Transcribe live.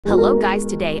Hello guys,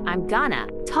 today I'm gonna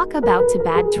talk about two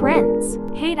bad trends.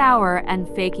 Hate hour and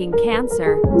faking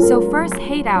cancer. So first,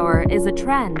 hate hour is a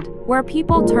trend where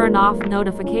people turn off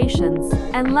notifications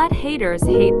and let haters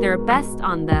hate their best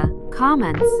on the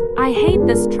comments. I hate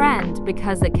this trend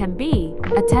because it can be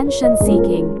attention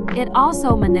seeking. It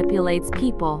also manipulates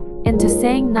people into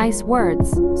saying nice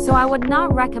words. So I would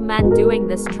not recommend doing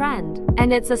this trend,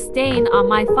 and it's a stain on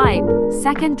my vibe.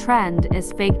 Second trend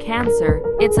is fake cancer.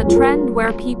 It's a trend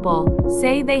where people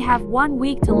say they have 1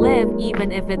 week to live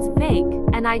even if it's fake,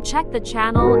 and I check the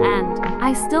channel and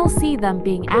I still see them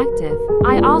being active.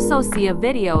 I also see a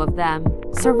video of them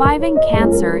surviving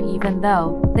cancer even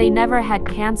though they never had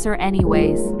cancer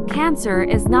anyways. Cancer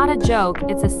is not a joke,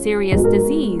 it's a serious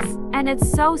disease, and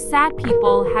it's so sad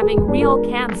people having real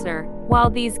cancer while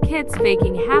these kids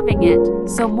faking having it.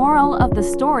 So moral of the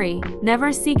story,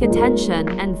 never seek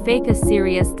attention and fake a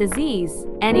serious disease.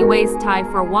 Anyways, Ty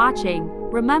for watching.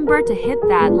 Remember to hit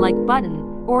that like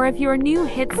button, or if you're new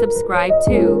hit subscribe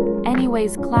too.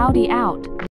 Anyways, Cloudy out.